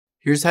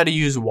Here's how to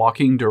use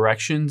walking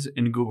directions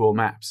in Google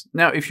Maps.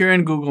 Now, if you're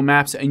in Google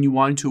Maps and you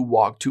want to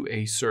walk to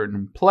a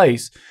certain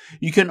place,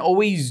 you can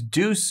always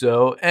do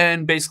so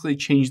and basically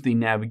change the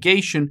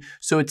navigation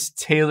so it's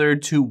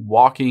tailored to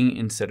walking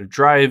instead of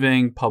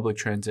driving, public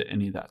transit,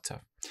 any of that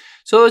stuff.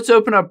 So let's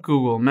open up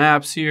Google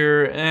Maps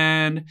here,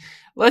 and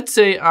let's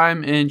say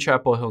I'm in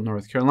Chapel Hill,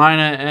 North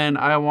Carolina, and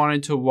I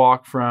wanted to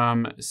walk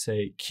from,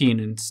 say,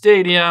 Kenan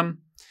Stadium,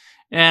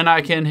 and I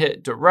can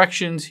hit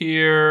directions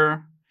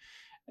here.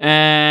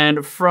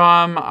 And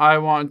from, I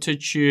want to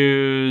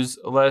choose,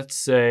 let's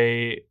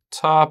say,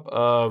 Top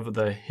of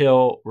the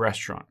Hill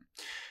restaurant.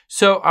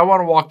 So I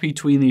want to walk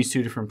between these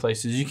two different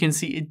places. You can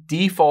see it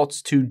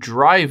defaults to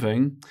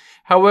driving.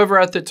 However,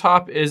 at the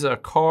top is a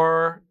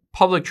car,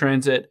 public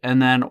transit,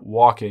 and then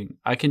walking.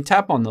 I can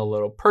tap on the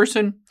little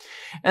person,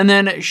 and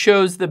then it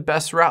shows the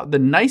best route. The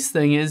nice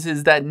thing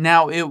is that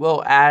now it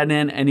will add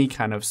in any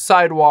kind of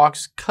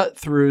sidewalks,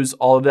 cut-throughs,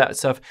 all of that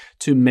stuff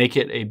to make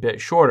it a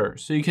bit shorter.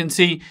 So you can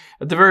see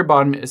at the very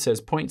bottom, it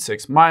says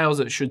 0.6 miles.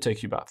 It should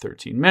take you about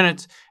 13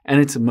 minutes, and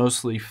it's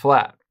mostly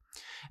flat.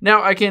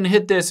 Now I can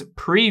hit this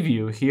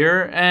preview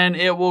here, and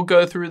it will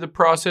go through the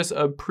process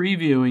of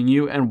previewing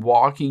you and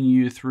walking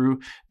you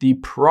through the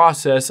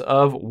process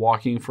of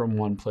walking from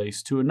one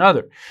place to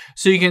another.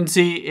 So you can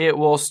see it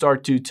will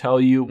start to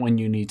tell you when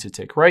you need to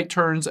take right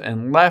turns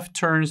and left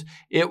turns.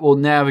 It will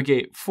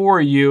navigate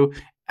for you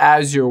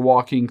as you're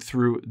walking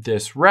through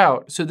this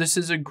route. So this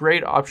is a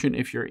great option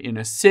if you're in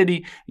a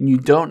city and you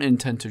don't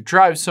intend to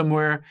drive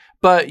somewhere,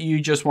 but you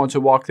just want to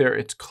walk there.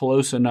 It's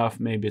close enough,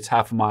 maybe it's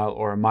half a mile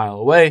or a mile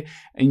away,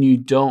 and you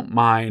don't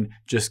mind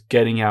just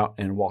getting out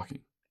and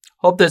walking.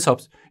 Hope this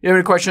helps. If you have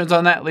any questions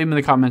on that, leave them in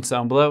the comments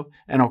down below,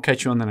 and I'll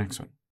catch you on the next one.